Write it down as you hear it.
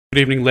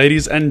Good evening,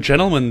 ladies and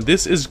gentlemen,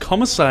 this is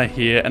KommiGaming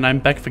here, and I'm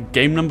back for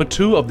game number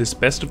 2 of this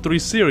best of 3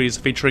 series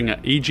featuring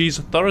EG's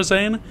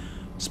ThorZaiIN,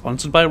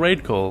 sponsored by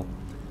Raidcall,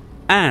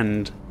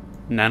 and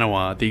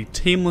NaNiwa, the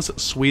teamless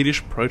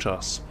Swedish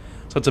Protoss.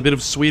 So it's a bit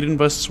of Sweden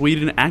vs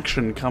Sweden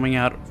action coming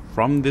out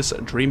from this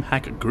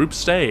DreamHack group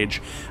stage,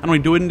 and we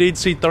do indeed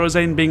see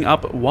ThorZaiIN being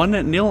up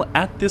 1-0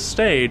 at this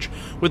stage,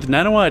 with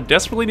NaNiwa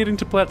desperately needing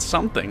to play out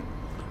something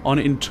on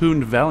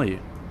Entombed Valley.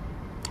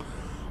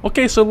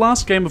 Okay, so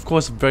last game, of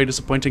course, very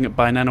disappointing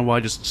by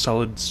NaNiwa, just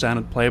solid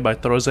standard play by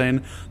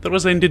ThorZaiIN.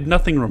 ThorZaiIN did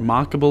nothing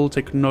remarkable,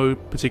 took no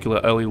particular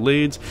early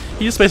leads.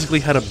 He just basically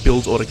had a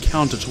build order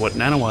counter to what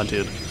NaNiwa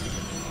did.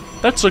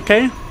 That's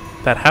okay,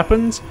 that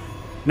happens.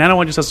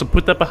 NaNiwa just has to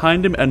put that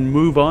behind him and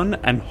move on,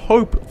 and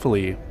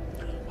hopefully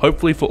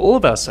for all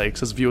of our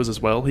sakes as viewers as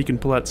well, he can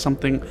pull out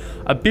something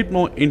a bit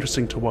more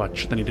interesting to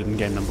watch than he did in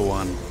game number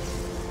 1.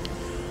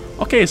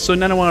 Okay, so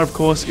NaNiwa, of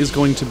course, is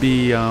going to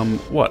be,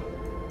 what?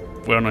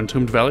 We're on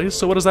Entombed Valley,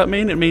 so what does that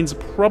mean? It means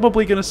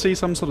probably going to see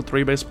some sort of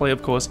 3-base play,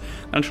 of course.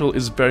 Natural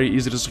is very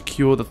easy to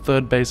secure, the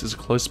 3rd base is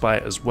close by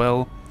as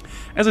well.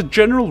 As a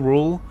general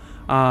rule,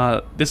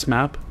 this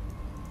map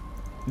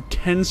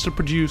tends to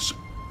produce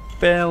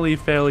fairly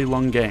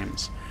long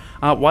games.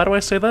 Why do I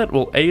say that?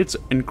 Well, A, it's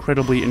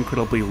incredibly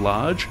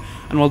large,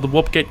 and while the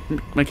warp gate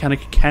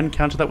mechanic can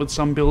counter that with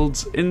some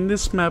builds, in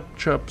this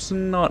matchup,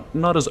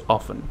 not as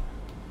often.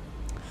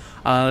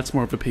 That's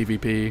more of a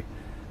PvP.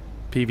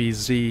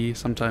 PvZ,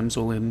 sometimes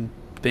all-in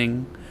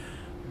thing,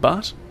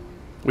 but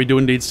we do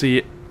indeed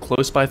see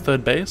close by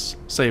 3rd base.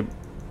 Say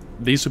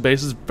these 2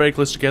 bases very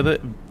close together,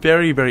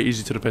 very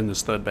easy to defend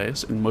this 3rd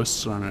base in most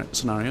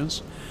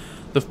scenarios.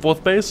 The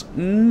 4th base,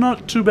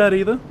 not too bad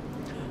either.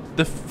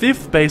 The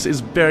 5th base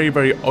is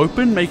very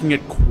open, making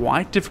it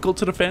quite difficult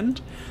to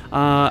defend.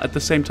 At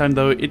the same time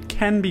though, it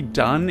can be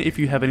done if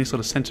you have any sort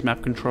of center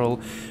map control.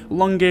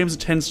 Long games, it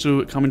tends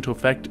to come into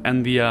effect,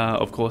 and the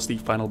of course the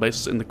final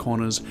bases in the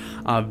corners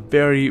are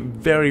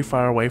very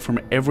far away from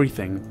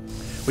everything,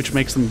 which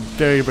makes them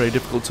very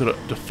difficult to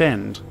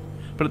defend.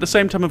 But at the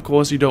same time, of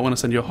course, you don't want to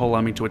send your whole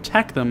army to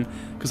attack them,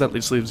 because that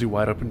just leaves you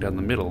wide open down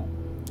the middle.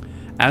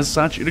 As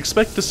such, you'd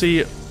expect to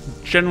see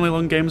generally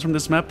long games from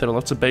this map. There are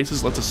lots of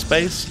bases, lots of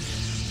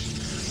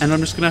space, and I'm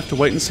just going to have to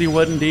wait and see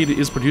what indeed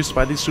is produced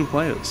by these 2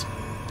 players.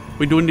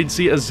 We do indeed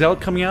see a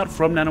Zealot coming out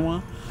from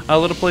NaNiwa. A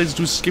lot of players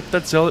do skip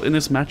that Zealot in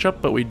this matchup,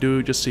 but we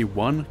do just see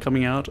one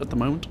coming out at the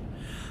moment.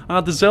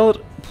 The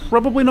Zealot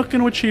probably not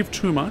going to achieve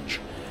too much.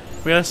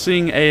 We are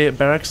seeing a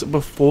barracks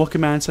before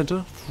command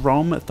center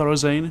from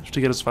ThorZaiIN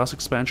to get his fast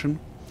expansion.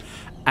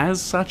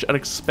 As such, I'd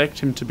expect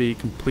him to be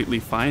completely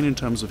fine in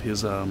terms of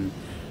his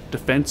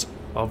defense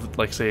of,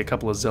 like, say, a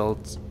couple of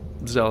Zealots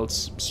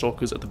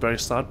Stalkers at the very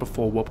start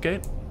before Warp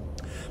Gate.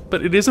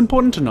 But it is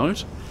important to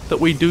note that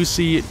we do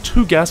see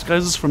 2 gas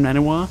geysers from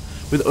NaNiwa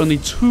with only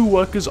 2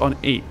 workers on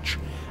each.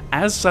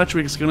 As such,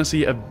 we're going to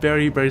see a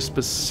very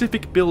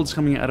specific builds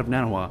coming out of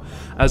NaNiwa,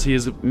 as he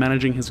is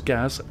managing his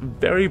gas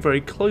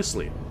very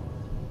closely.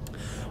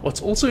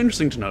 What's also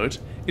interesting to note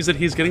is that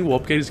he's getting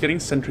Warp Gate, he's getting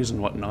sentries and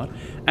whatnot,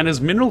 and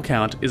his mineral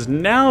count is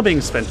now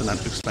being spent on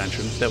that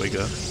expansion. There we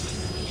go.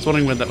 I was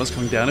wondering when that was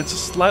coming down. It's a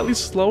slightly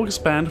slow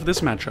expand for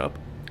this matchup.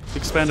 The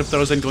expand of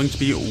ThorZaiIN going to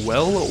be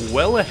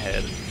well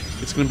ahead.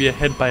 It's going to be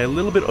ahead by a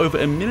little bit over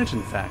a minute,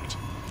 in fact.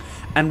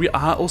 And we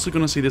are also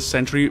going to see this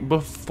sentry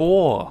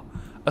before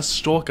a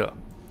Stalker.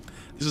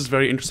 This is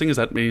very interesting, as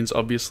that means,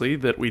 obviously,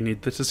 that we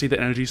need to see the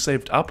energy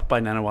saved up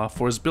by NaNiwa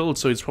for his build,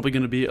 so he's probably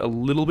going to be a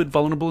little bit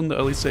vulnerable in the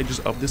early stages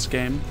of this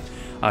game,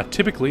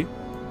 typically.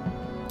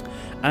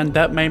 And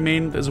that may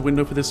mean there's a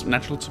window for this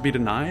natural to be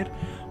denied,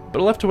 but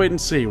I'll have to wait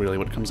and see, really,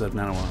 what comes out of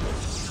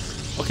NaNiwa.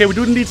 Okay, we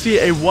do indeed see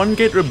a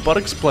 1-gate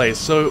robotics play,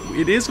 so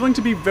it is going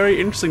to be very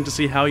interesting to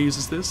see how he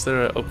uses this.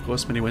 There are, of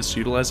course, many ways to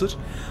utilize it.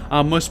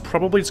 Most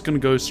probably it's going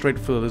to go straight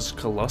for this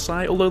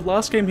Colossi, although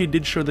last game he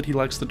did show that he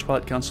likes the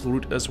Twilight Council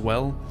route as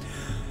well.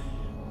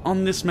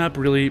 On this map,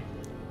 really,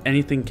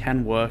 anything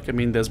can work. I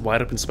mean, there's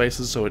wide open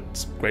spaces, so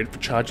it's great for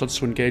charge lots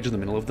to engage in the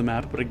middle of the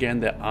map, but again,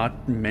 there are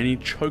many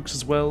chokes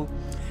as well.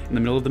 In the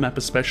middle of the map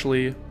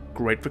especially,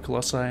 great for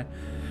Colossi.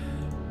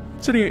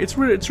 So anyway, it's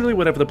really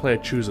whatever the player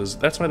chooses.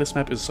 That's why this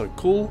map is so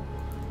cool.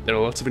 There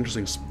are lots of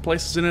interesting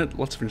places in it,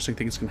 lots of interesting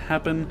things can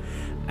happen,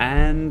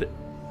 and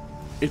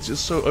it's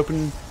just so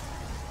open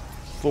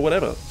for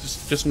whatever.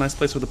 Just a nice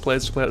place for the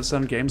players to play out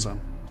some games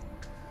on.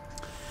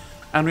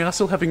 And we are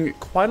still having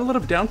quite a lot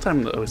of downtime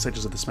in the early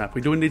stages of this map.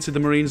 We do indeed see the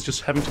Marines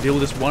just having to deal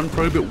with this one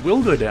probe. It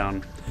will go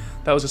down.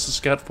 That was just a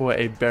scout for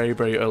a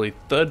very early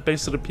 3rd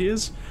base, it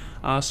appears.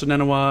 So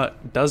NaNiwa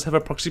does have a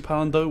proxy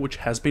pylon though, which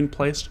has been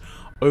placed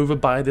over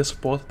by this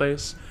 4th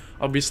base.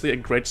 Obviously a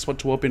great spot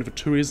to warp in for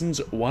 2 reasons.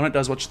 One, it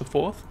does watch the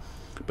 4th,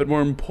 but more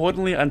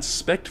importantly, I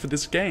expect for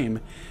this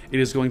game,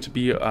 it is going to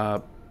be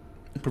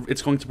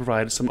it's going to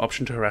provide some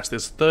option to harass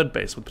this 3rd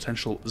base with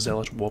potential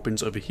Zealot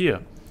warp-ins over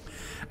here.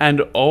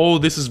 And oh,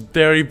 this is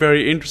very,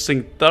 very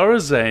interesting.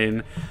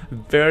 ThorZaiN,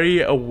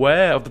 very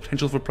aware of the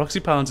potential for proxy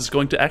pylons, is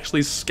going to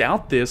actually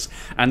scout this,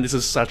 and this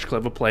is such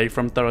clever play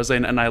from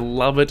ThorZaiN, and I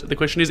love it. The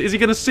question is he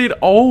going to see it?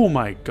 Oh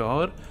my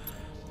god.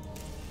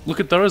 Look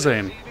at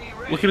ThorZaiN.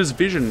 Look at his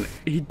vision.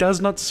 He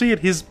does not see it.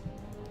 His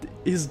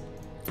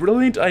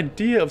brilliant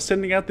idea of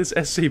sending out this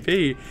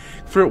SCV,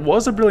 for it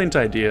was a brilliant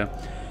idea,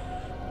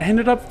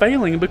 ended up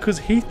failing because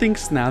he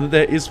thinks now that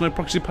there is no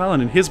proxy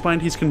pylon. In his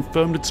mind, he's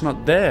confirmed it's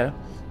not there,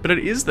 but it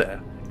is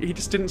there. He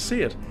just didn't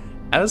see it.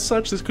 As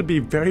such, this could be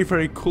very,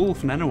 very cool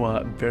for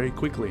NaNiwa very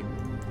quickly.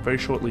 Very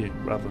shortly,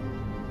 rather.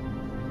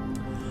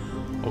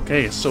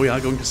 Okay, so we are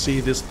going to see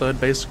this third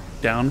base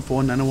down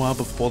for NaNiwa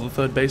before the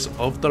third base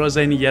of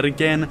ThorZaiN yet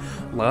again.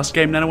 Last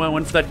game, NaNiwa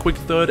went for that quick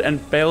third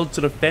and failed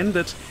to defend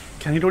it.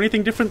 Can he do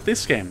anything different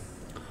this game?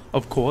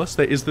 Of course,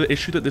 there is the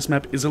issue that this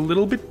map is a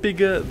little bit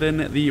bigger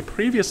than the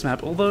previous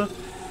map, although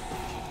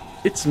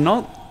it's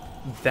not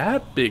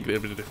that big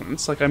of a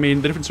difference. Like, I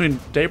mean, the difference between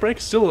Daybreak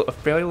is still a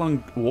fairly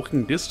long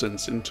walking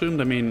distance. Entombed,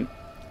 I mean,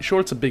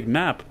 sure, it's a big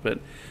map, but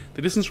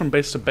the distance from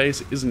base to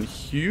base isn't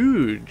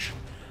huge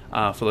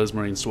for those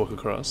Marines to walk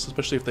across,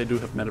 especially if they do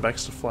have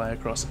medevacs to fly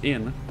across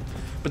in.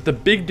 But the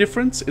big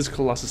difference is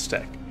Colossus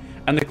Tech.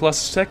 And the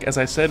Colossus Tech, as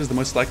I said, is the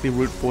most likely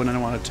route for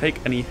NaNiwa to take,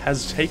 and he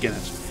has taken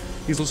it.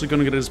 He's also going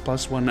to get his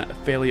 +1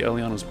 fairly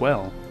early on as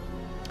well.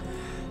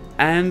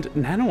 And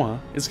NaNiwa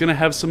is going to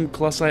have some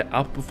Colossi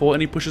up before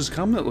any pushes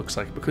come, it looks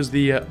like, because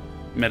the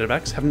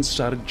medevacs haven't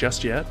started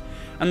just yet,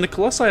 and the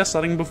Colossi are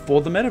starting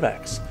before the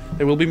medevacs.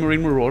 There will be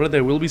Marine Marauder,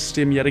 there will be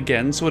Stim yet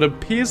again, so it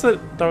appears that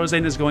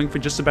ThorZaiN is going for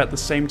just about the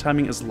same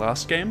timing as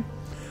last game,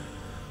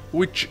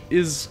 which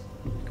is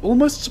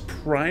almost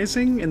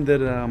surprising in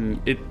that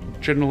it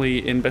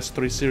generally, in best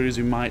 3 series,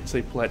 you might,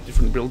 say, pull out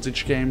different builds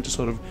each game to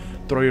sort of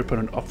throw your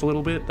opponent off a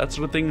little bit, that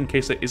sort of thing, in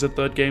case there is a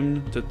third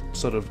game to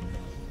sort of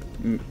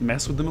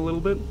mess with them a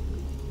little bit.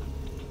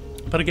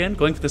 But again,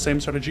 going for the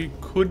same strategy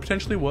could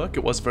potentially work.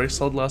 It was very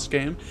solid last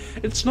game.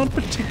 It's not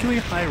particularly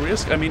high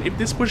risk. I mean, if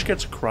this push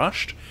gets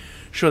crushed,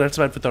 sure, that's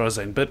bad for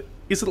ThorZaiN, but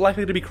is it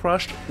likely to be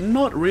crushed?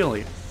 Not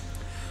really.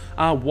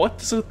 What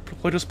does a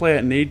Protoss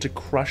player need to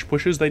crush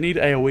pushes? They need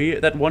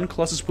AoE. That one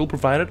Colossus will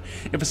provide it.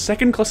 If a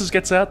second Colossus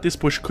gets out, this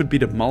push could be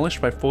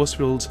demolished by force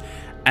fields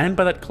and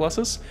by that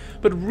Colossus.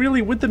 But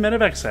really, with the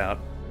medevacs out,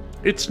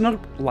 it's not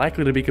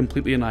likely to be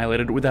completely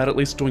annihilated without at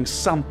least doing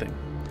something.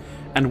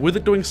 And with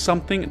it doing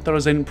something,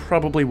 ThorZaiN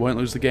probably won't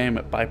lose the game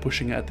by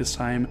pushing it at this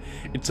time.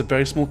 It's a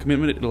very small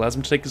commitment. It allows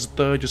him to take his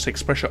third, just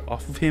takes pressure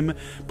off of him,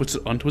 puts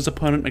it onto his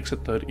opponent, makes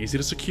it third easy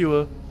to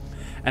secure.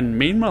 And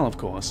meanwhile, of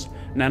course,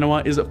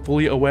 NaNiwa is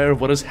fully aware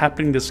of what is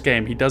happening this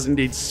game. He does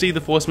indeed see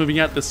the force moving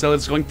out. The Zealot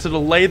is going to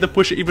delay the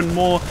push even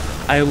more.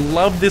 I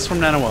love this from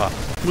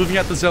NaNiwa. Moving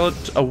out the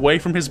Zealot away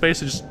from his base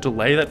to just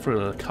delay that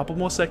for a couple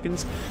more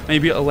seconds.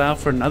 Maybe allow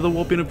for another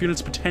warp in of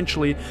units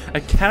potentially.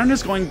 A cannon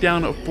is going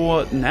down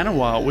for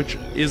NaNiwa, which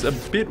is a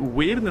bit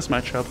weird in this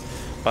matchup.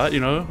 But, you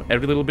know,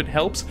 every little bit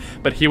helps.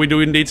 But here we do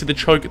indeed see the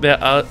choke.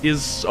 There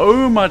is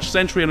so much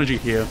sentry energy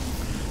here.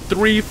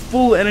 3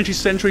 full energy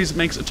sentries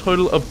makes a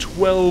total of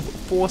 12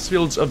 force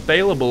fields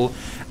available,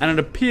 and it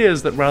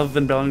appears that rather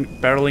than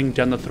barreling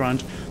down the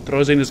front,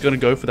 ThorZaiN is going to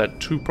go for that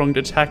 2-pronged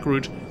attack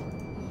route.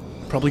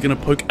 Probably going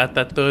to poke at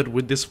that third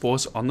with this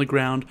force on the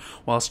ground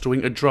whilst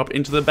doing a drop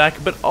into the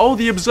back. But oh,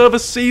 the observer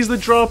sees the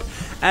drop,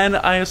 and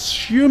I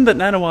assume that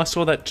NaNiwa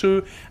saw that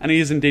too, and he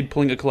is indeed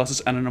pulling a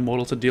Colossus and an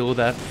Immortal to deal with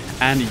that.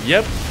 And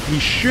yep, he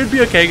should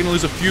be okay. Going to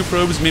lose a few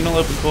probes. Meanwhile,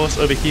 of course,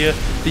 over here,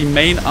 the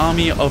main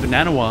army of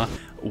NaNiwa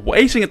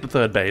waiting at the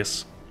third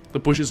base. The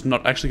push is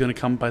not actually going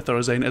to come by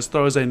ThorZaiN, as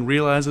ThorZaiN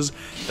realizes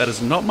that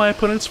is not my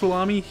opponent's full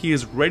army. He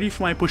is ready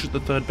for my push at the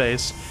third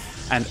base,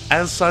 and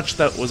as such,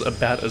 that was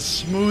about as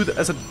smooth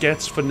as it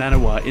gets for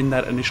NaNiwa in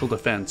that initial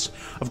defense.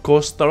 Of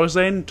course,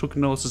 ThorZaiN took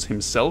no losses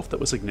himself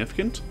that was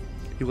significant.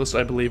 He lost,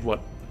 I believe,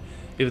 what,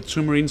 either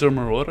 2 Marines or a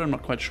Marauder, I'm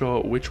not quite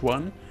sure which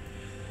one.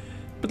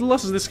 But the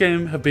losses in this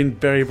game have been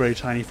very, very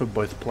tiny for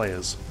both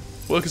players.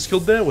 Workers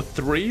killed there were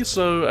 3,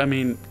 so I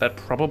mean, that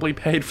probably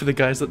paid for the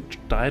guys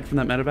that died from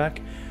that medevac.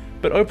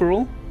 But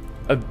overall,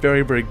 a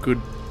very, very good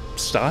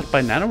start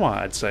by NaNiwa,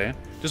 I'd say.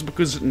 Just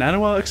because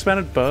NaNiwa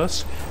expanded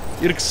burst,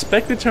 you'd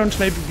expect the Terran to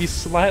maybe be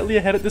slightly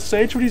ahead at this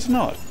stage, but he's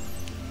not.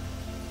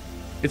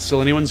 It's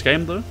still anyone's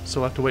game though,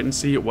 so we'll have to wait and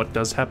see what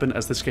does happen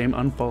as this game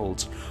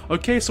unfolds.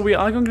 Okay, so we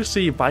are going to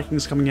see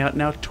Vikings coming out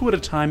now 2 at a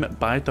time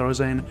by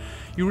ThorZaiN.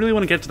 You really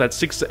want to get to that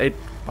 6 to 8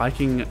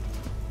 Viking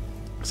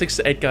 6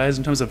 to 8 guys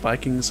in terms of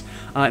Vikings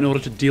in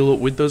order to deal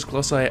with those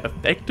Colossi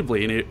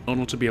effectively, in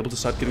order to be able to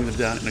start getting them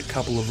down in a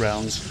couple of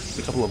rounds,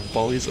 a couple of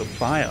volleys of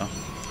fire.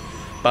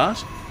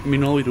 But,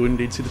 meanwhile, we do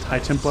indeed see the High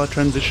Templar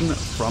transition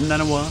from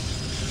NaNiwa.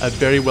 A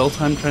very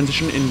well-timed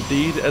transition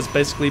indeed, as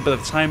basically by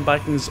the time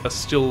Vikings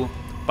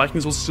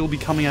will still be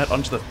coming out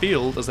onto the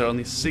field, as there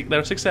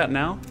are 6 out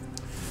now.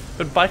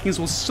 But Vikings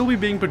will still be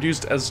being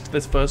produced as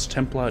the first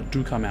Templar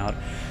do come out.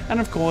 And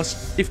of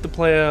course, if the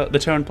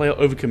Terran player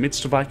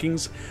overcommits to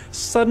Vikings,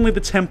 suddenly the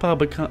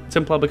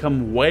Templar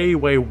become way,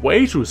 way,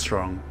 way too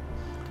strong.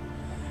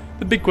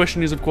 The big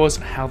question is, of course,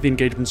 how the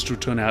engagements do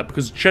turn out,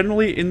 because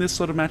generally in this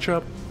sort of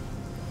matchup,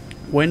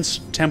 when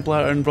Templar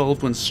are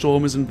involved, when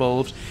Storm is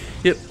involved,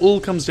 it all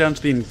comes down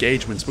to the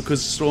engagements,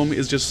 because Storm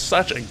is just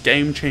such a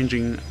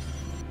game-changing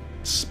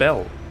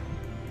spell.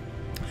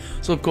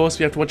 So of course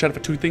we have to watch out for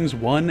two things.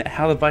 One,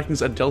 how the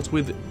Vikings are dealt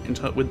with,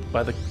 how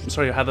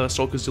the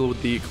Stalkers deal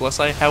with the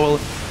Colossi, how well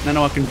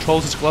NaNiwa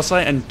controls his Colossi,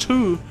 and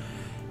two,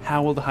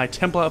 how will the High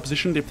Templar are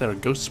positioned, if there are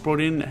ghosts brought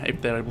in,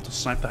 if they're able to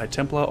snipe the High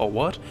Templar or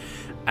what.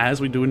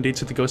 As we do indeed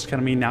see the Ghost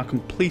Academy now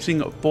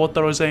completing for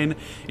ThorZaiN.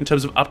 In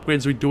terms of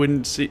upgrades, we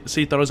do see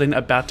ThorZaiN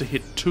about to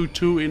hit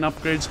 2-2 in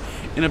upgrades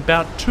in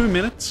about 2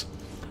 minutes.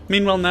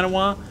 Meanwhile,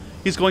 NaNiwa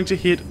is going to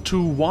hit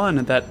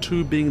 2-1, that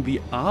 2 being the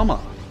armor,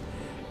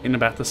 in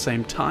about the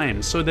same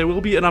time. So there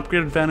will be an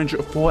upgrade advantage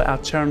for our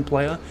Terran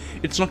player.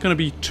 It's not going to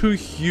be too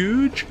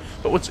huge,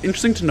 but what's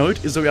interesting to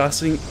note is that we are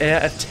seeing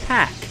air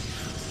attack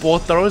for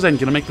ThorZaiN, going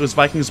to make those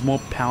Vikings more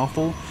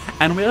powerful,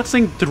 and we are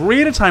seeing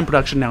 3 at a time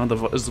production now in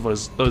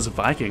those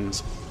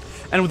Vikings.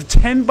 And with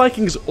 10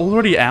 Vikings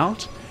already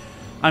out,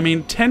 I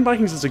mean, 10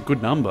 Vikings is a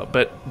good number,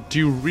 but do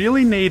you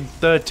really need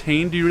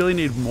 13? Do you really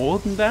need more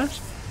than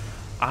that?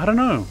 I don't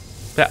know.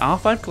 There are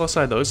 5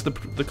 Colossi though, so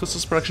the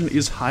Colossus production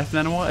is high for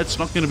NaNiwa. It's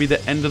not going to be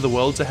the end of the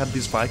world to have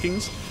these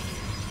Vikings,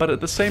 but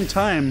at the same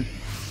time,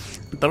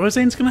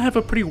 ThorZaiN's going to have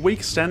a pretty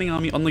weak standing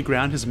army on the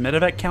ground. His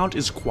medevac count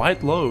is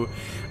quite low,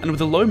 and with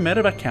a low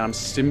medevac count,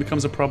 Stim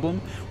becomes a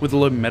problem. With a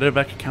low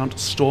medevac count,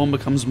 Storm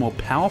becomes more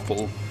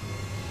powerful,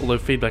 although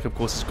feedback of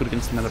course is good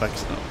against the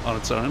medevacs on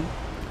its own.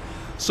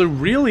 So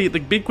really, the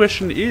big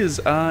question is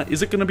it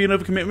going to be an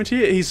overcommitment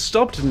here? He's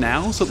stopped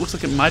now, so it looks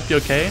like it might be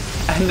okay.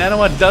 And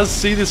NaNiwa does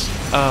see this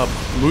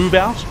move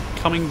out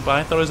coming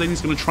by ThorZaiN. He's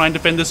going to try and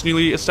defend this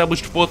newly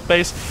established 4th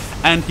base,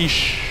 and he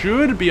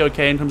should be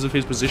okay in terms of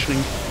his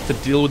positioning to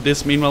deal with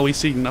this. Meanwhile, we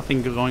see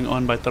nothing going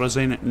on by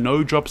ThorZaiN.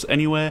 No drops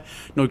anywhere,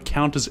 no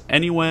counters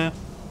anywhere.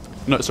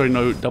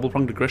 No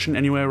double-pronged aggression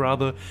anywhere,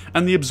 rather.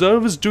 And the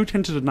observers do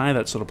tend to deny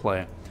that sort of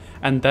play.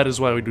 And that is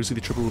why we do see the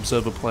triple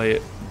observer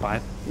play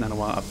by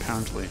NaNiwa,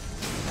 apparently.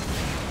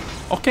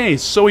 Okay,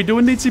 so we do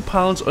indeed see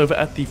pylons over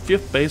at the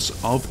 5th base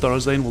of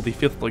ThorZaiN, well, the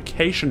 5th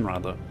location,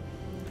 rather.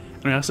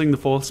 And we are seeing the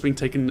 4th being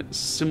taken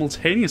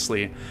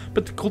simultaneously.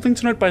 But the cool thing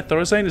to note by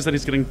ThorZaiN is that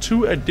he's getting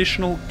 2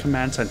 additional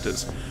command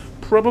centers.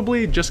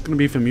 Probably just going to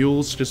be for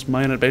mules, just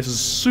mine at bases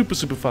super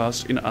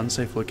fast in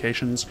unsafe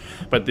locations.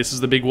 But this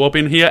is the big warp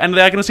in here, and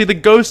they are going to see the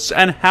ghosts,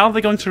 and how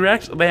they're going to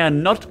react, they are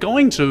not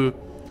going to.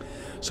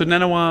 So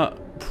NaNiwa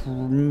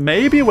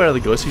may be aware of the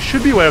ghosts, he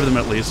should be aware of them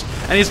at least,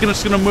 and he's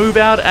just going to move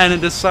out and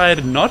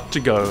decide not to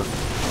go.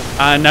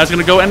 And now he's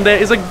going to go, and there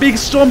is a big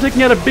storm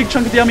taking out a big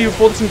chunk of the army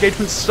before this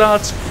engagement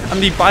starts,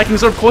 and the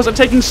Vikings, of course, are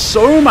taking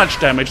so much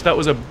damage. That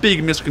was a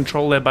big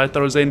miscontrol there by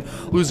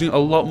ThorZaiN, losing a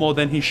lot more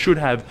than he should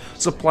have.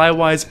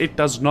 Supply-wise, it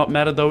does not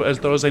matter though, as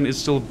ThorZaiN is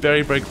still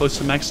very close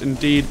to max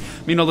indeed.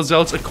 Meanwhile, the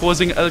Zealots are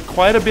causing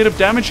quite a bit of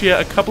damage here,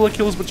 a couple of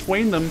kills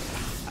between them,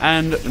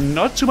 and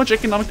not too much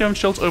economic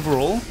damage dealt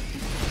overall.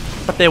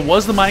 But there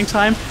was the mining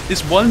time,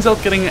 this one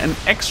Zealot getting an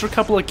extra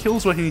couple of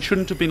kills where he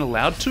shouldn't have been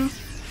allowed to.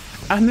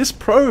 And this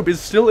probe is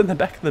still in the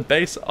back of the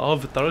base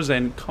of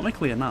ThorZaiN,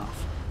 comically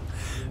enough.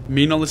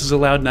 Meanwhile, this has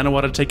allowed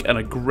NaNiwa to take an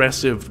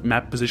aggressive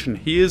map position.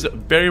 He is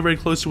very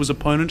close to his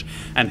opponent,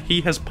 and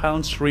he has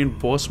pylons to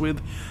reinforce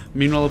with.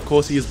 Meanwhile, of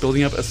course, he is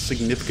building up a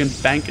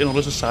significant bank in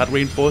order to start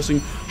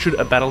reinforcing should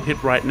a battle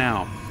hit right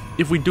now.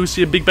 If we do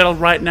see a big battle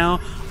right now,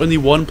 only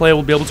one player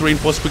will be able to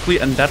reinforce quickly,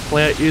 and that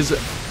player is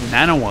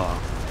NaNiwa.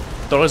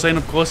 ThorZaiN,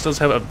 of course, does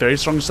have a very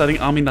strong starting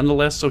army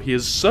nonetheless, so he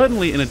is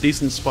certainly in a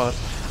decent spot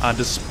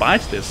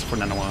despite this for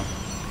NaNiwa.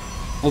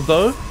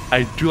 Although,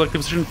 I do like the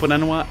position for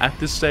NaNiwa at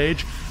this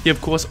stage. He,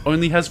 of course,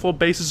 only has 4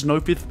 bases,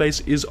 no 5th base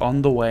is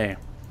on the way.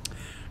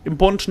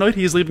 Important to note,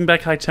 he is leaving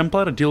back High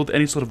Templar to deal with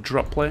any sort of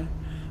drop play.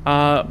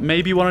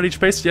 Maybe 1 at each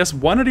base. Yes,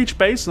 1 at each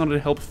base in order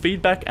to help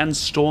feedback and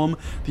Storm,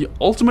 the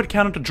ultimate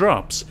counter to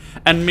drops.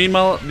 And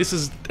meanwhile, this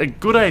is a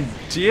good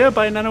idea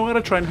by NaNiwa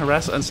to try and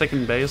harass on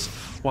 2nd base,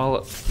 while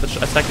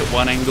attack at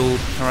one angle,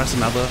 harass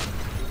another.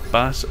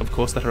 But, of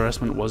course, that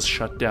harassment was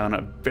shut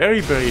down very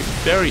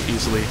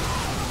easily.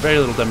 Very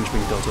little damage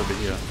being dealt over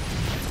here.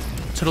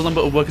 Total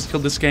number of workers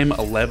killed this game,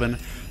 11.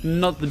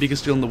 Not the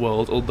biggest deal in the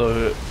world,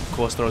 although, of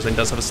course, ThorZaiN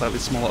does have a slightly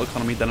smaller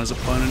economy than his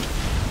opponent.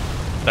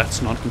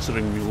 That's not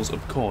considering mules,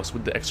 of course.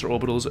 With the extra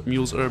orbitals,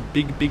 mules are a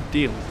big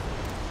deal.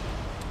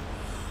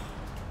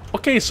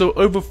 Okay, so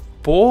over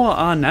for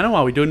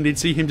NaNiwa, we do indeed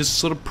see him just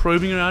sort of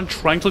probing around,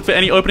 trying to look for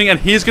any opening, and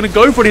he's going to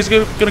go for it. He's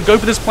going to go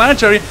for this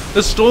planetary.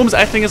 The Storm's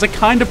acting as a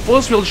kind of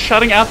force field,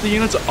 shutting out the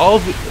units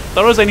of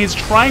ThorZaiN. He's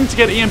trying to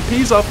get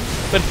EMPs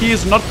off, but he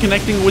is not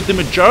connecting with the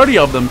majority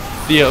of them.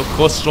 The, of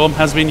course, Storm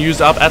has been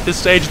used up at this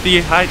stage.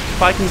 The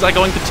Vikings are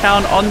going to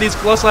town on these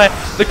Colossi.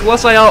 The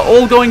Colossi are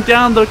all going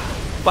down. The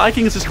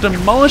Vikings is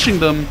demolishing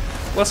them.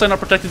 Colossi not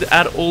protected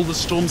at all. The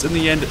Storms in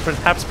the end,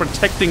 perhaps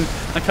protecting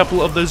a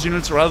couple of those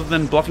units rather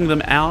than blocking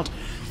them out,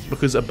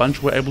 because a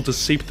bunch were able to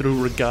seep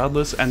through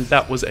regardless, and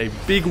that was a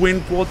big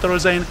win for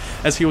ThorZaiN,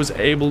 as he was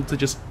able to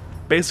just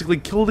basically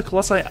kill the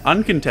Colossi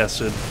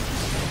uncontested.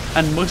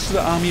 and most of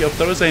the army of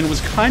ThorZaiIN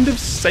was kind of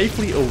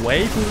safely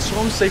away from the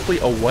storm, safely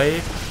away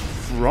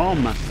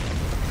from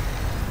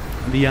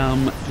the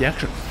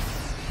action.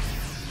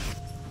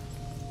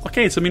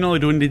 Okay, so meanwhile, I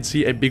do indeed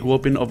see a big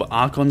whooping of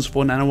Archons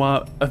for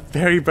NaNiwa. A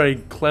very, very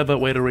clever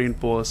way to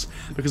reinforce,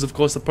 because of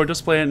course the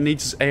Protoss player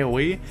needs his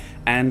AoE,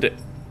 and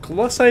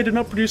Colossi did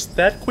not produce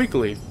that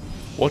quickly.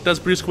 What does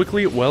produce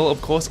quickly? Well,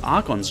 of course,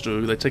 Archons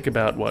do. They take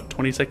about, what,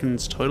 20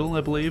 seconds total,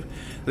 I believe?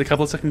 There's a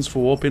couple of seconds for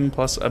warp-in,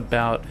 plus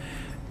about,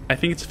 I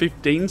think it's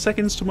 15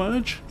 seconds to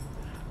merge?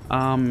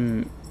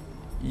 12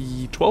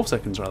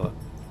 seconds, rather.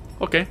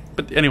 Okay,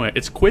 but anyway,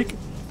 it's quick.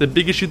 The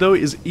big issue, though,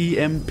 is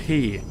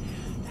EMP.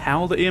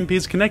 How the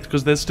EMPs connect,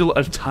 because there's still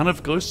a ton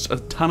of ghosts, a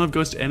ton of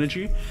ghost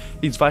energy.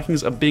 These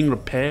Vikings are being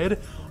repaired.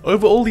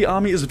 Overall, the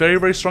army is very,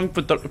 very strong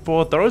for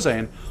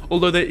ThorZaiIN,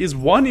 although there is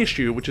one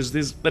issue, which is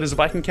that his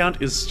Viking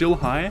count is still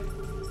high,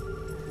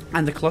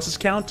 and the Colossus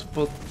count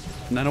for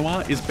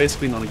NaNiwa is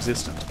basically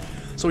non-existent.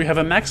 So we have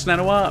a maxed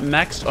NaNiwa,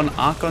 maxed on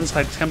Archons,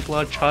 High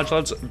Templar, Charge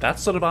Lads, that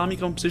sort of army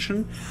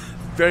composition.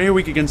 Very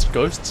weak against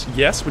ghosts,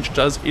 yes, which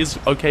is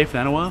okay for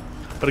NaNiwa.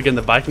 But again,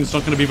 the Vikings not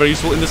going to be very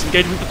useful in this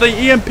engagement. But the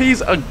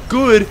EMPs are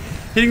good,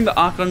 hitting the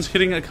Archons,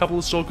 hitting a couple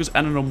of Stalkers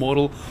and an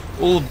Immortal,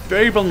 all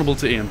very vulnerable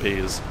to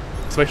EMPs.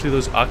 Especially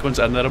those Archons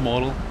and that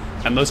Immortal.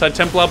 And those High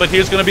Templar, but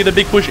here's going to be the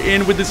big push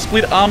in with the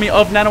split army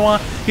of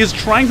NaNiwa. He's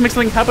trying to make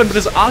something happen, but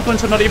his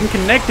Archons have not even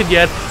connected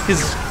yet.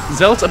 His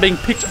Zealots are being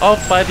picked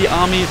off by the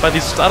army, by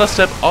the starter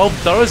step of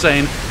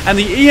ThorZaiIN. And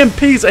the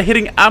EMPs are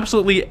hitting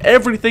absolutely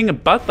everything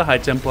but the High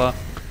Templar,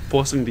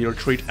 forcing the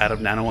retreat out of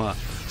NaNiwa.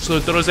 So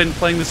ThorZaiIN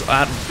playing this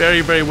out very,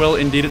 very well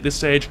indeed at this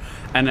stage,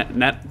 and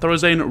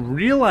ThorZaiIN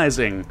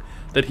realizing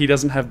that he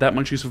doesn't have that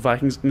much use for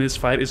Vikings in this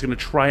fight is going to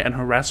try and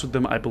harass with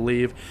them, I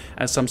believe,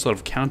 as some sort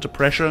of counter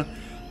pressure.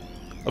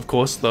 Of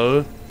course,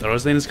 though,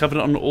 ThorZaiIN is covered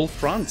on all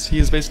fronts. He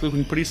is basically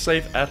looking pretty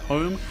safe at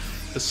home,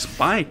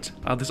 despite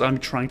this army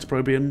trying to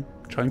probe in,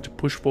 trying to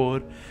push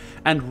forward,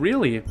 and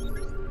really,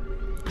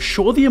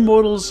 sure the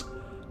Immortals,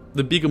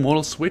 the big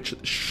Immortal switch,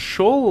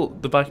 sure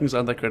the Vikings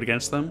aren't that great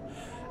against them.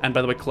 And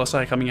by the way, Colossi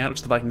are coming out,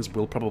 which the Vikings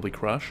will probably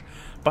crush.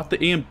 But the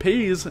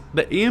EMPs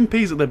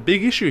are the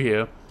big issue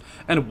here.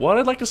 And what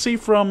I'd like to see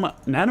from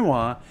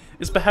NaNiwa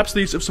is perhaps the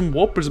use of some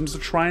Warp Prisms to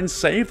try and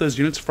save those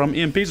units from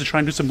EMPs, to try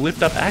and do some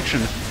lift-up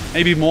action.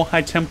 Maybe more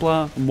High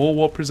Templar, more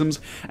Warp Prisms,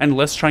 and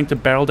less trying to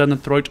barrel down the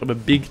throat of a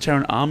big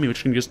Terran army,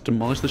 which can just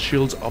demolish the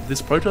shields of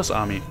this Protoss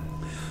army.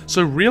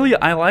 So really,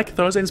 I like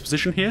ThorZaiIN's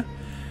position here.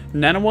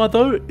 NaNiwa,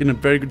 though, in a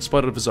very good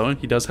spot of his own.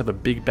 He does have a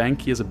big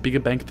bank. He has a bigger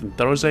bank than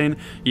ThorZaiIN.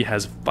 He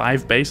has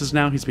 5 bases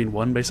now. He's been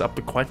 1 base up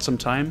for quite some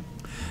time.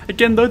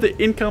 Again, though, the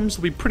incomes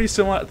will be pretty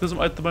similar at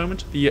the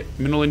moment. The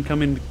mineral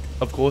income,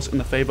 of course, in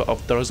the favor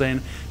of ThorZaiIN.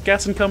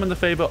 Gas income in the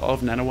favor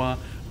of NaNiwa,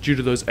 due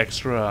to those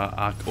extra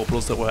arc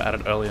orbitals that were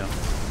added earlier.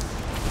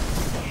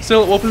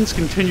 Still, weapons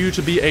continue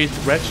to be a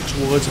threat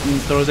towards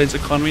ThorZaiIN's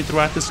economy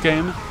throughout this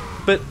game.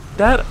 But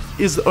that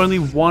is only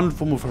one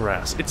form of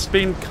harass. It's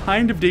been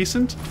kind of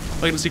decent.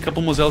 We're going to see a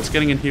couple more Zealots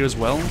getting in here as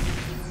well.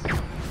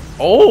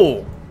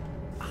 Oh!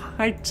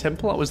 High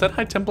Templar? Was that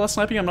High Templar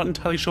sniping? I'm not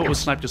entirely sure it was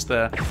sniped just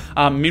there.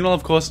 Meanwhile,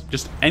 of course,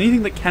 just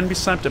anything that can be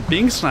sniped are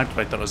being sniped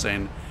by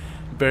ThorZaiIN.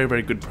 Very,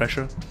 very good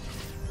pressure.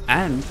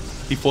 And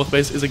the 4th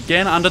base is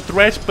again under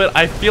threat, but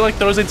I feel like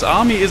ThorZaiIN's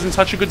army is in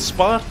such a good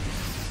spot.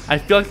 I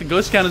feel like the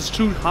ghost count is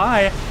too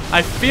high.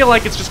 I feel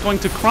like it's just going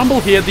to crumble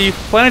here. The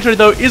planetary,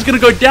 though, is going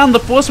to go down. The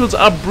force fields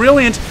are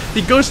brilliant.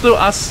 The ghosts, though,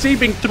 are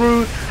seeping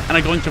through and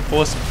are going to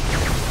force...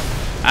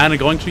 And are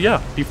going to,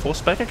 yeah, be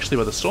forced back, actually,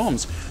 by the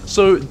storms.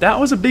 So that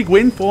was a big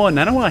win for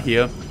NaNiwa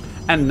here.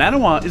 And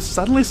NaNiwa is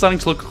suddenly starting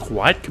to look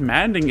quite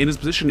commanding in his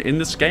position in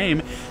this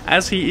game,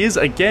 as he is,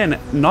 again,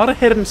 not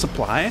ahead in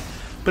supply,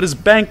 but his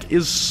bank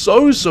is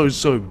so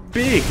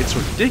big. It's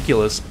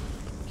ridiculous.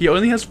 He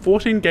only has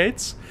 14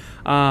 gates.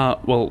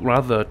 Well,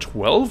 rather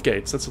 12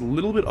 gates. That's a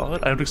little bit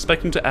odd. I would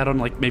expect him to add on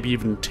like maybe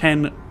even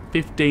 10,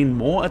 15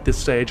 more at this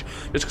stage,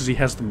 just because he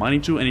has the money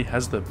to, and he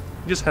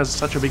just has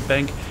such a big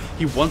bank.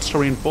 He wants to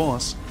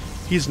reinforce.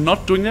 He's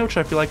not doing that, which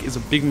I feel like is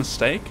a big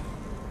mistake.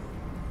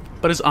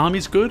 But his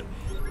army's good.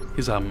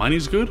 His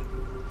money's good.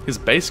 His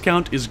base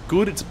count is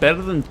good. It's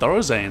better than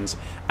ThorZaiIN's.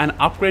 And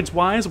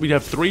upgrades-wise, we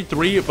have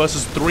 3-3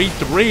 versus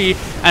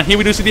 3-3. And here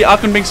we do see the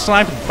Archon being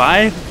sniped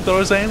by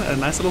ThorZaiIN. A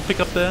nice little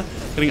pickup there.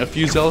 Getting a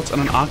few Zealots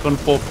and an Archon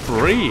for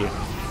free.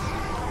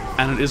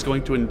 And it is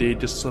going to indeed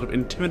just sort of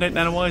intimidate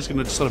NaNiwa. He's going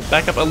to just sort of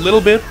back up a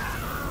little bit.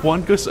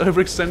 One goes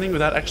overextending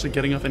without actually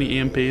getting off any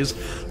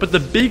EMPs. But the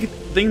big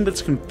thing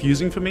that's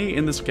confusing for me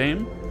in this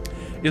game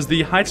is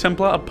the High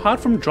Templar, apart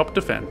from drop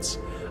defense.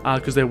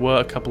 Because there were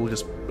a couple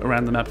just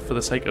around the map for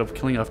the sake of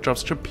killing off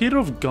drops, which appear to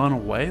have gone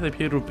away. They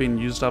appear to have been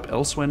used up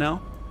elsewhere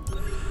now.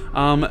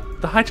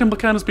 The High Templar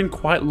count has been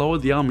quite low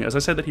at the army. As I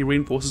said, that he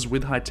reinforces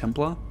with High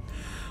Templar.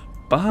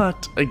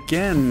 But,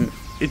 again,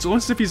 it's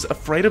almost as if he's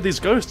afraid of these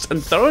ghosts, and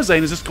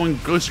ThorZaiIN is just going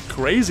ghost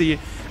crazy,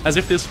 as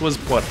if this was,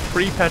 what,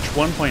 pre-patch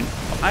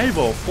 1.5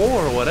 or 4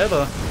 or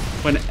whatever,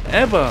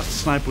 whenever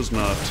Snipe was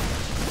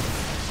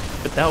nerfed.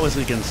 But that was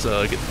against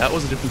Zerg. That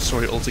was a different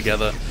story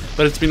altogether.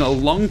 But it's been a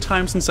long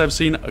time since I've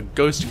seen a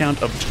ghost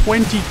count of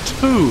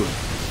 22,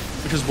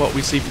 which is what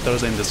we see for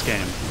ThorZaiIN this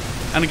game.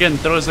 And again,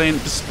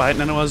 ThorZaiIN, despite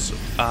NaNiwa's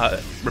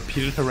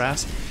repeated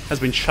harass, has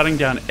been shutting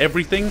down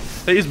everything.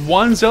 There is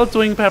one Zealot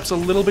doing perhaps a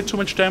little bit too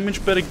much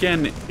damage, but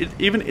again,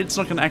 even it's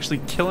not going to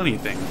actually kill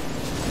anything.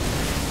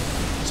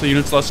 So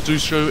units lost do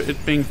show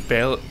it being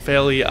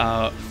fairly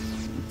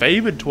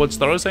favoured towards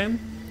ThorZaiIN,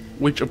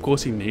 which of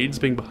course he needs,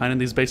 being behind in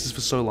these bases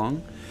for so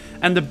long.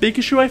 And the big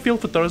issue I feel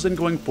for ThorZaiIN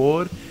going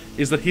forward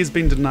is that he's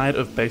been denied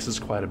of bases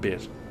quite a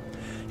bit.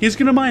 He's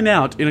going to mine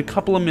out in a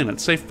couple of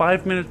minutes, say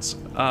 5 minutes,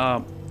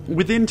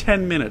 within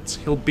 10 minutes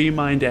he'll be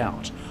mined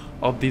out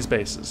of these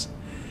bases.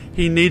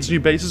 He needs new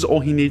bases,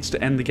 or he needs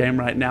to end the game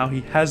right now.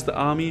 He has the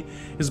army,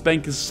 his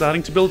bank is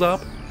starting to build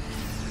up.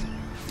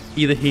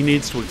 Either he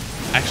needs to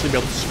actually be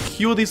able to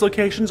secure these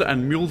locations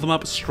and mule them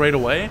up straight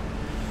away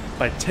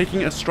by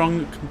taking a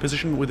strong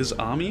position with his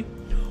army,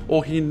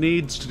 or he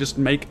needs to just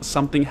make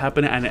something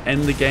happen and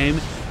end the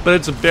game. But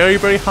it's very,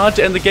 very hard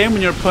to end the game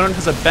when your opponent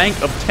has a bank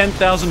of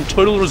 10,000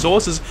 total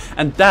resources,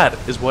 and that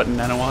is what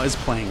NaNiwa is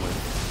playing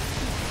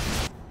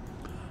with.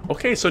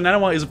 Okay, so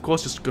NaNiwa is of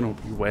course just going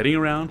to be waiting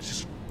around,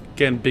 just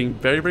again being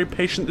very, very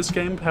patient this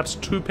game, perhaps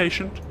too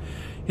patient.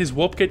 His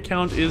warp gate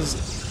count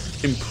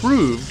is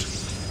improved.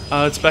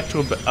 It's back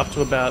to up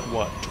to about,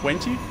 what,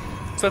 20?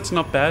 So that's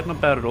not bad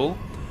at all.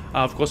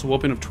 Of course, a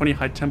warping of 20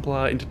 High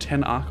Templar into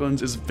 10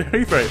 Archons is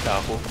very, very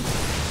powerful.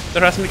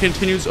 The harassment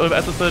continues over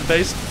at the third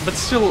base, but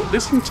still,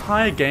 this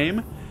entire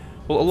game,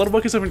 well, a lot of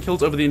workers have been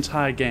killed over the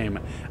entire game,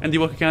 and the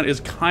worker count is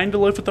kinda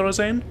low for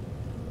ThorZaiIN.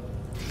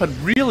 But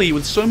really,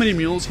 with so many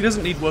mules, he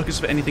doesn't need workers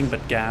for anything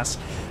but gas,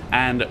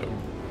 and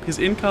his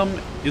income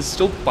is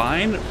still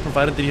fine,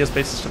 provided that he has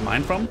bases to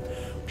mine from,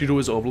 due to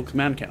his orbital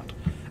command count.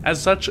 As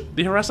such,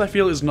 the harass I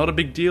feel is not a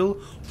big deal.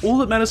 All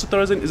that matters to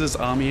ThorZaiIN is his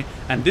army,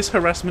 and this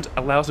harassment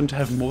allows him to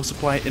have more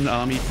supply in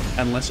army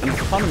and less in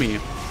economy.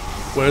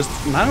 Whereas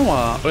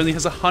NaNiwa only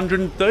has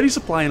 130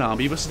 supply in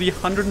army versus the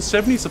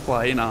 170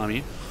 supply in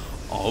army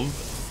of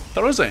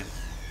ThorZaiIN.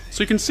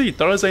 So you can see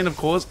ThorZaiIN, of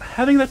course,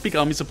 having that big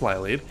army supply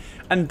lead,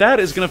 and that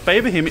is going to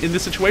favor him in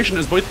this situation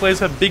as both players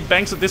have big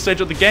banks at this stage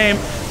of the game.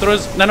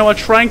 NaNiwa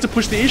trying to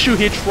push the issue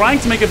here, trying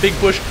to make a big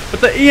push, but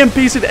the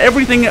EMPs did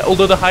everything,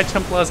 although the High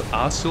Templars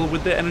are still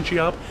with their energy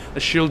up. The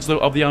shields though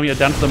of the army are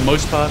down for the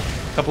most part.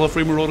 A couple of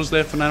free Marauders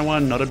there for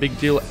NaNiwa, not a big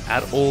deal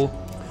at all.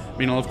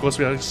 Meanwhile, of course,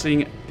 we are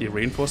seeing the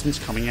reinforcements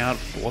coming out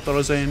for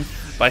ThorZaiIN.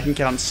 Viking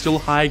count still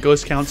high,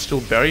 Ghost count still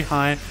very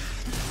high.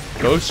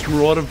 Ghost,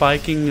 Marauder,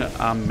 Viking,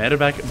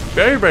 Medevac,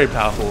 very, very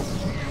powerful.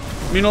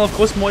 Meanwhile, of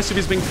course, Moistive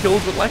is being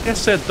killed, but like I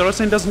said,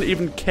 ThorZaiIN doesn't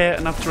even care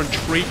enough to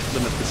retreat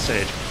them at this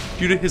stage,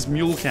 due to his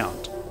mule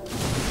count.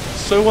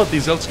 So what,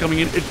 these Zealots coming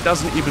in, it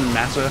doesn't even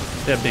matter.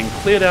 They're being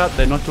cleared out,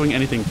 they're not doing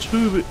anything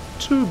too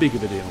big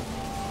of a deal.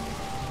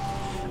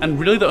 And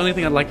really the only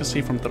thing I'd like to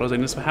see from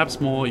ThorZaiIN is perhaps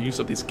more use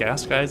of these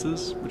gas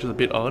geysers, which is a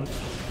bit odd.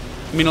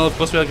 Meanwhile, of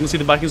course, we can see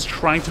the Vikings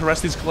trying to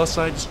harass these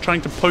Colossi, just trying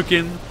to poke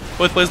in.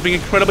 Both players being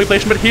incredibly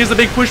patient, but here's the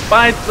big push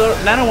by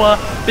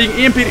NaNiwa, being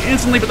EMP'd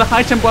instantly, but the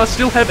High Templars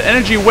still have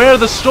energy. Where are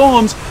the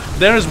storms?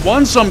 There is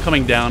one storm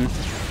coming down,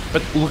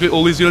 but look at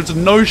all these units,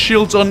 no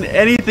shields on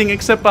anything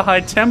except for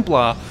High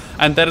Templar.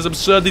 And that is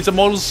absurd. These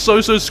immortals so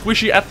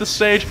squishy at this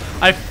stage.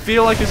 I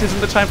feel like this isn't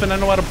the time for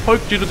NaNiwa to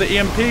poke due to the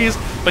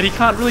EMPs, but he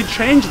can't really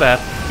change that.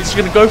 He's just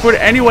going to go for it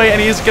anyway,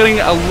 and he is getting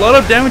a lot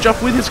of damage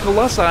off with his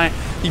Colossi.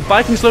 The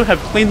Vikings, though, have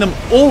cleaned them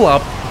all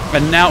up,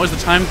 and now is the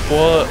time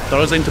for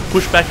ThorZaiIN to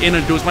push back in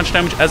and do as much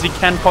damage as he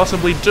can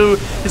possibly do.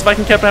 His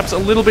Viking count perhaps a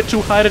little bit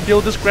too high to deal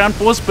with this ground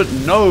force, but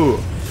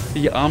no.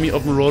 The army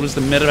of Marauders,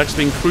 the Medevacs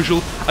being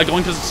crucial, are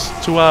going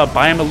to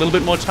buy him a little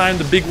bit more time.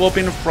 The big warp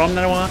in from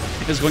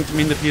NaNiwa is going to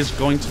mean that he is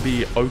going to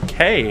be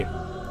okay.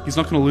 He's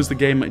not going to lose the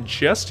game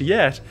just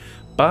yet,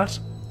 but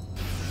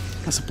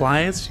the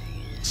supply is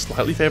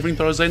slightly favoring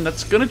ThorZaiIN.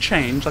 That's going to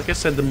change. Like I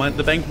said,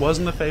 the bank was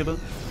in the favor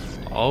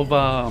of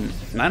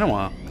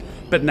NaNiwa,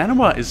 but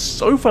NaNiwa is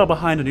so far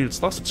behind on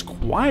units lost, it's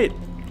quite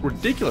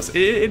ridiculous.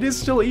 It is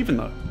still even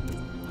though.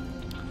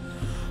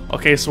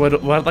 Okay, so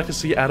what I'd like to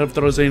see out of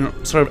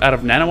ThorZaiIN, out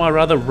of NaNiwa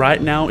rather,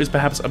 right now is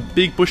perhaps a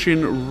big push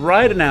in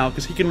right now,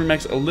 because he can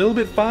remax a little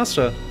bit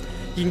faster.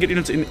 He can get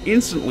units in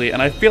instantly,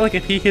 and I feel like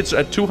if he hits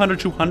at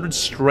 200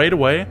 straight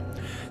away,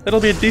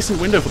 that'll be a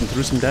decent window for him to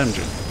do some damage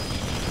in.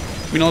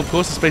 Meanwhile, of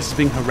course, the space is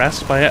being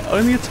harassed by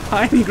only a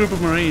tiny group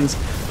of Marines,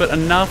 but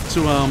enough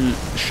to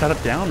shut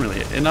it down,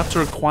 really. Enough to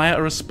require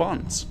a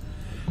response.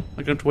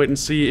 I'm going to have to wait and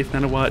see if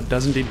NaNiwa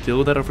does indeed deal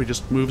with that, or if he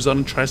just moves on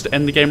and tries to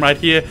end the game right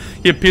here.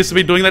 He appears to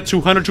be doing that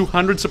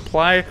 200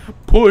 supply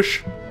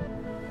push.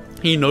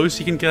 He knows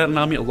he can get out an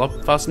army a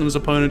lot faster than his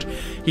opponent.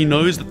 He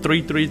knows that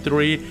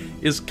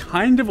 3-3-3 is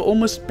kind of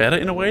almost better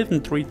in a way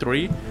than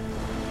 3-3.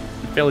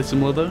 Fairly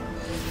similar, though.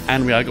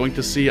 And we are going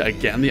to see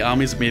again the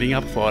armies meeting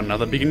up for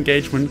another big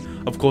engagement.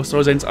 Of course,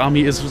 ThorZaiN's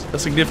army is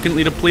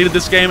significantly depleted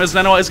this game as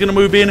NaNiwa is going to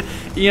move in.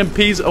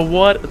 EMPs are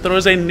what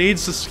ThorZaiN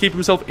needs to keep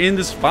himself in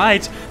this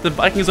fight. The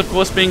Vikings, of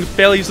course, being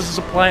fairly useless to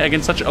supply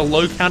against such a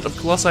low count of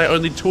Colossi.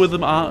 Only 2 of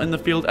them are in the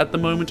field at the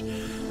moment.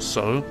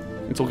 So,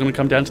 it's all going to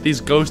come down to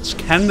these ghosts.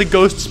 Can the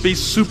ghosts be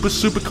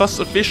super cost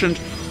efficient?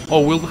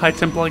 Or will the High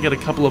Templar get a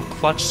couple of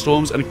clutch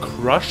storms and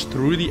crush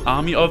through the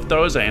army of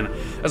ThorZaiN?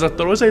 As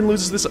ThorZaiN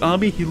loses this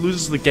army, he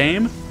loses the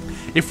game.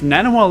 If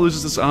NaNiwa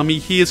loses this army,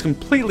 he is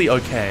completely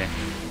okay.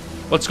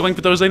 What's going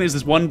for ThorZaiN is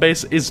this one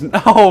base is...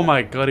 Oh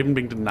my god, even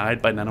being denied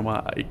by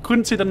NaNiwa. I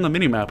couldn't see that on the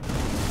minimap.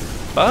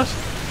 But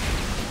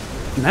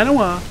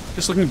NaNiwa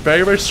is looking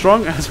very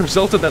strong as a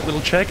result of that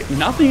little check.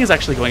 Nothing is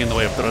actually going in the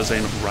way of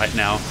ThorZaiN right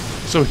now.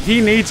 So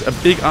he needs a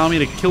big army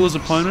to kill his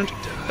opponent.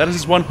 That is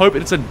his one hope.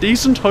 It's a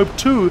decent hope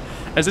too,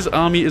 as this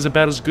army is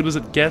about as good as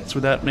it gets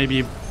without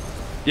maybe...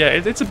 Yeah,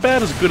 it's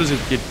about as good as it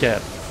could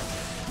get.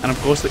 And of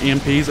course the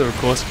EMPs are of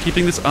course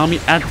keeping this army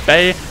at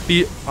bay.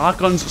 The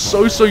Archons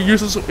so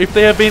useless if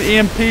they have been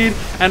EMP'd.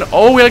 And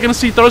oh, we are going to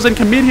see ThorZaiN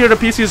commit here. It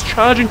appears he is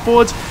charging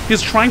forwards. He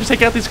is trying to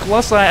take out these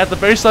Colossi at the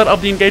very start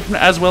of the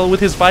engagement as well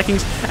with his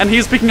Vikings. And he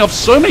is picking off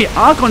so many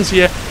Archons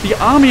here. The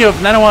army of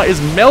NaNiwa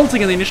is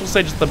melting in the initial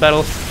stages of the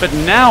battle. But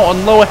now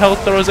on lower health,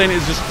 ThorZaiN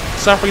is just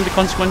suffering the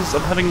consequences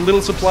of having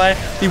little supply.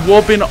 The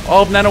warp in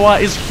of NaNiwa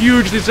is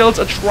huge. The Zealots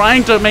are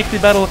trying to make the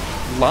battle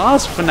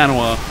last for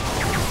NaNiwa,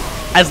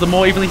 as the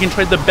more evenly you can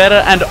trade, the better.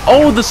 And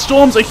oh, the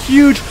storms are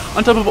huge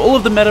on top of all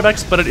of the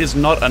medevacs, but it is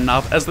not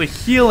enough as the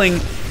healing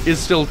is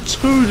still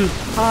too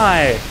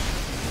high.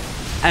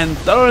 And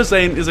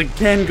ThorZaiN is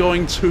again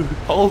going to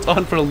hold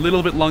on for a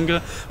little bit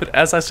longer, but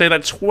as I say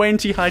that,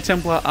 20 High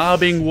Templar are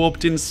being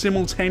warped in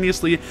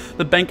simultaneously.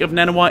 The bank of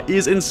NaNiwa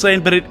is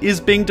insane, but it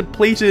is being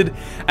depleted,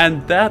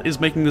 and that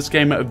is making this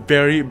game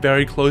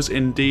very close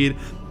indeed.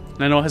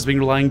 NaNiwa has been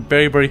relying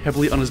very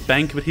heavily on his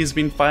bank, but he's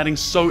been fighting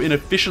so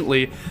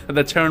inefficiently that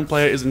the Terran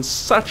player is in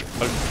such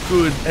a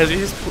good... as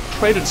he's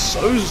traded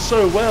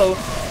so well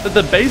that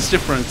the base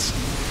difference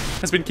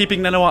has been keeping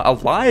NaNiwa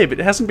alive. It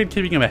hasn't been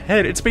keeping him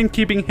ahead, it's been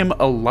keeping him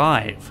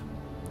alive.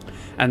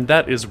 And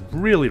that is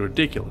really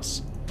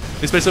ridiculous.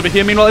 This base over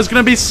here, meanwhile, is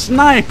going to be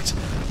sniped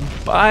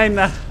by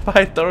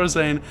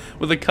ThorZaiN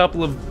with a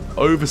couple of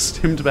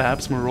overstimmed,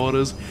 perhaps,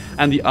 marauders.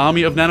 And the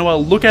army of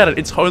NaNiwa, look at it,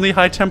 it's only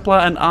High Templar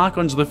and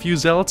Archons with a few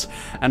Zealots.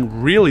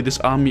 And really, this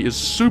army is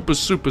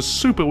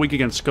super weak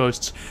against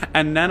ghosts.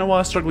 And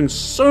NaNiwa is struggling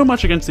so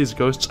much against these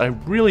ghosts, I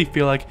really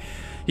feel like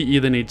he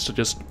either needs to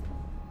just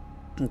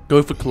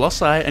go for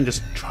Colossi and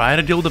just try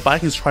to deal with the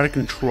Vikings, try to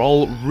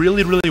control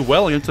really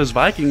well against those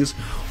Vikings,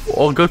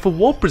 or go for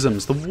Warp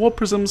Prisms. The Warp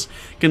Prisms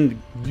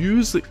can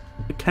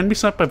be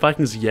sniped by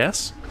Vikings,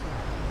 yes,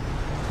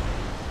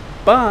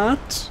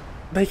 but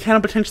they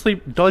can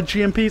potentially dodge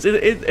GMPs.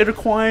 It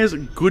requires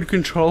good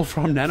control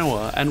from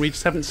NaNiwa, and we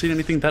just haven't seen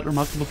anything that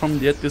remarkable from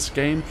him yet this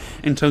game.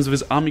 In terms of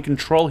his army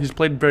control, he's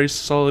played very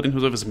solid in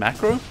terms of his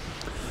macro,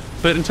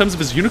 but in terms of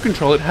his unit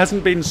control, it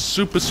hasn't been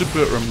super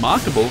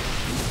remarkable.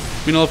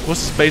 You know, of course,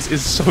 space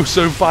is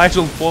so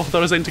vital for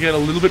ThorZaiN to get a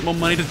little bit more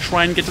money to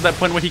try and get to that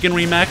point where he can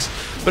remax.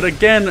 But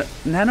again,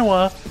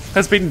 NaNiwa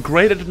has been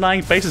great at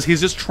denying bases. He's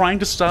just trying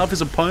to starve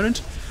his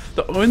opponent.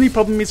 The only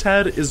problem he's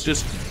had is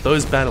just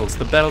those battles.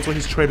 The battles where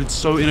he's traded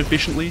so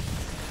inefficiently.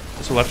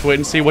 So we'll have to wait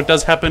and see what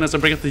does happen as I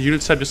bring up the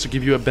unit tab just to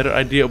give you a better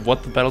idea of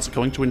what the battles are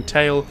going to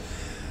entail.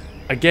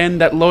 Again,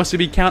 that low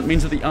CB count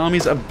means that the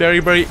armies are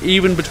very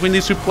even between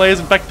these two players.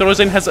 In fact,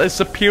 ThorZaiN has a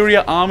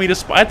superior army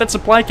despite that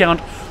supply count.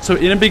 So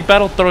in a big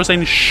battle,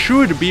 ThorZaiN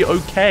should be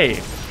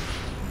okay.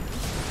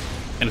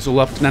 And it's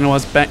all up to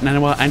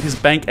NaNiwa and his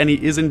bank, and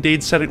he is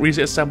indeed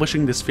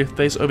re-establishing this 5th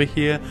base over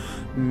here.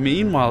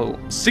 Meanwhile,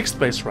 6th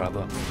base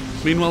rather.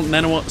 Meanwhile,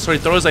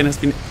 ThorZaiN has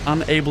been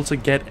unable to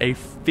get a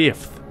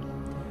 5th.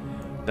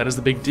 That is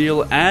the big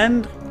deal.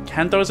 And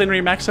can ThorZaiN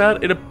remax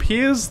out? It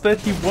appears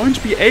that he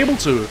won't be able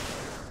to.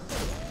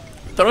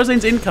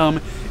 ThorZaiN's income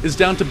is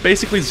down to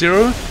basically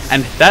 0,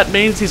 and that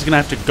means he's gonna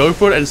have to go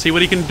for it and see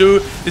what he can do.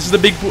 This is the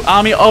big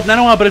army of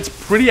NaNiwa, but it's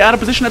pretty out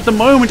of position at the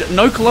moment.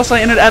 No Colossi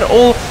in it at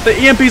all. The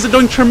EMPs are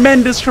doing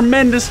tremendous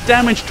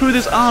damage to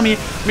this army.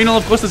 Meanwhile,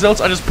 of course, the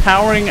Zealots are just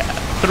powering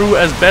through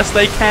as best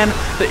they can.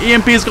 The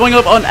EMP is going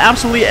up on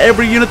absolutely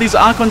every unit. These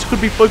Archons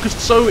could be focused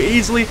so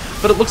easily,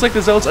 but it looks like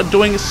the Zealots are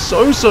doing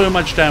so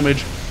much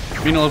damage.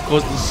 Meanwhile, of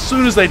course, as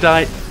soon as they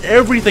die,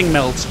 everything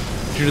melts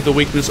due to the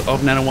weakness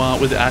of NaNiwa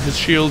without his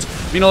shields.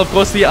 Meanwhile, of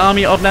course, the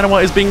army of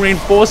NaNiwa is being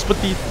reinforced,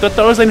 but the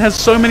ThorZaiN has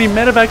so many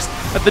medevacs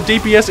that the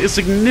DPS is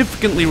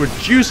significantly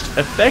reduced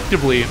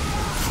effectively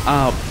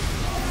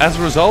as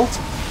a result.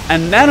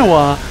 And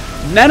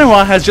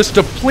NaNiwa has just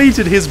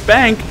depleted his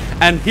bank,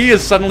 and he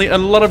is suddenly in a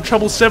lot of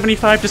trouble.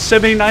 75 to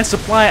 79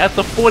 supply at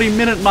the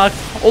 40-minute mark.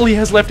 All he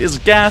has left is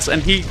gas,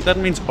 and that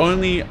means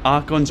only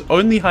Archons,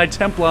 only High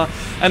Templar,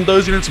 and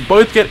those units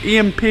both get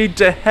EMP'd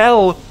to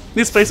hell.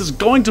 This base is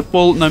going to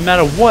fall no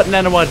matter what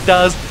NaNiwa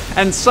does,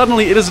 and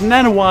suddenly it is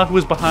NaNiwa who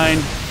is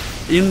behind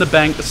in the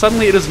bank.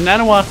 Suddenly it is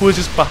NaNiwa who is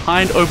just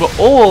behind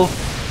overall,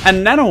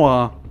 and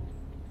NaNiwa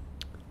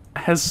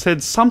has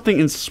said something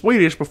in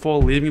Swedish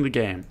before leaving the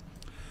game.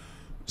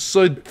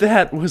 So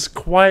that was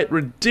quite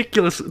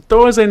ridiculous.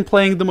 ThorZaiN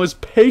playing the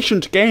most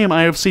patient game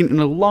I have seen in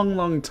a long,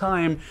 long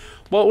time.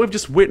 What we've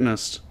just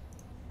witnessed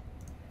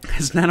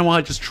is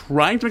NaNiwa just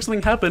trying to make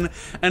something happen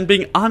and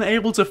being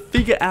unable to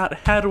figure out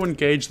how to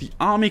engage the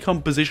army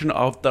composition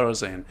of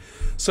ThorZaiN.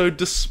 So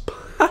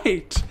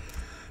despite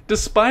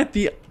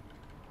the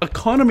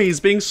economies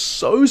being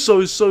so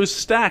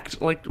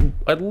stacked, like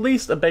at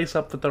least a base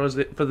up for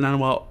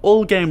NaNiwa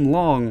all game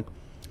long,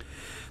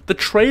 the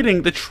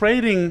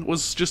trading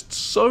was just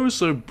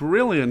so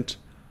brilliant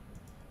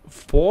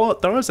for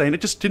ThorZaiN.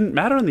 It just didn't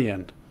matter in the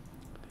end.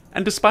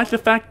 And despite the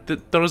fact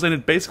that ThorZaiN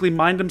had basically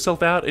mined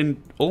himself out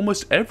in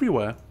almost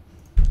everywhere,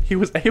 he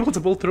was able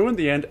to pull through in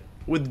the end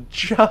with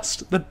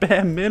just the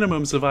bare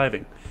minimum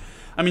surviving.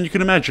 I mean, you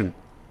can imagine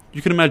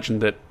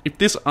that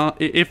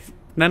if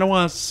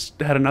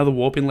NaNiwa had another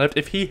warping left,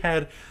 if he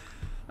had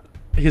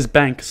his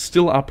bank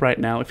still up right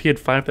now, if he had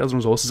 5,000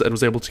 resources and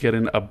was able to get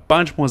in a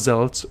bunch more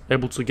zealots,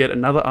 able to get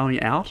another army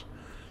out,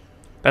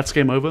 that's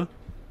game over.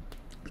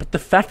 But the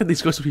fact that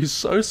these guys have used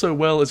so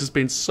well has just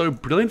been so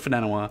brilliant for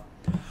NaNiwa.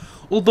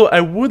 Although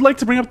I would like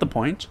to bring up the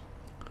point,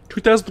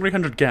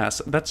 2,300 gas,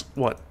 that's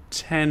what,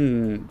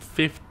 10,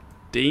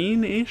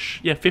 15-ish?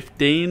 Yeah,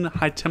 15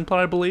 High Templar,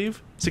 I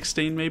believe.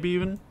 16 maybe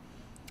even.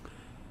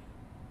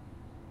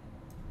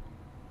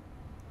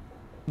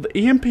 The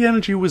EMP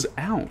energy was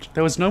out.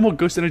 There was no more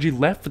ghost energy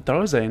left for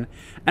ThorZaiN,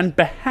 and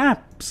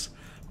perhaps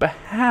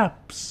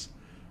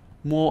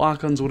more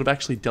Archons would have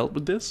actually dealt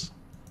with this.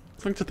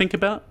 Something to think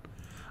about.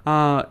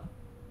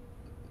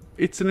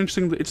 It's an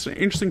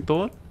interesting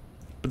thought.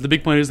 But the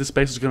big point is this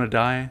base is going to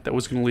die. That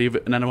was going to leave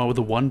NaNiwa with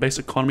a 1 base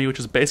economy, which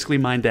is basically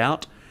mined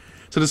out.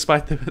 So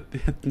despite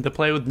the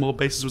player with more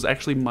bases was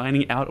actually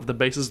mining out of the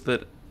bases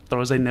that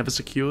ThorZaiN never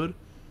secured.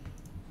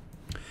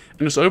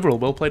 And just overall,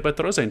 well played by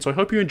ThorZaiN. So I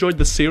hope you enjoyed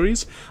the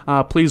series.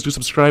 Please do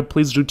subscribe.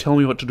 Please do tell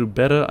me what to do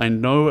better. I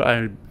know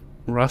I'm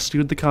rusty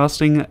with the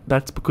casting.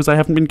 That's because I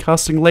haven't been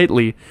casting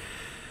lately.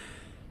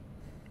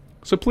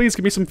 So please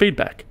give me some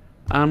feedback.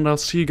 And I'll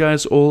see you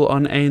guys all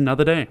on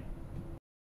another day.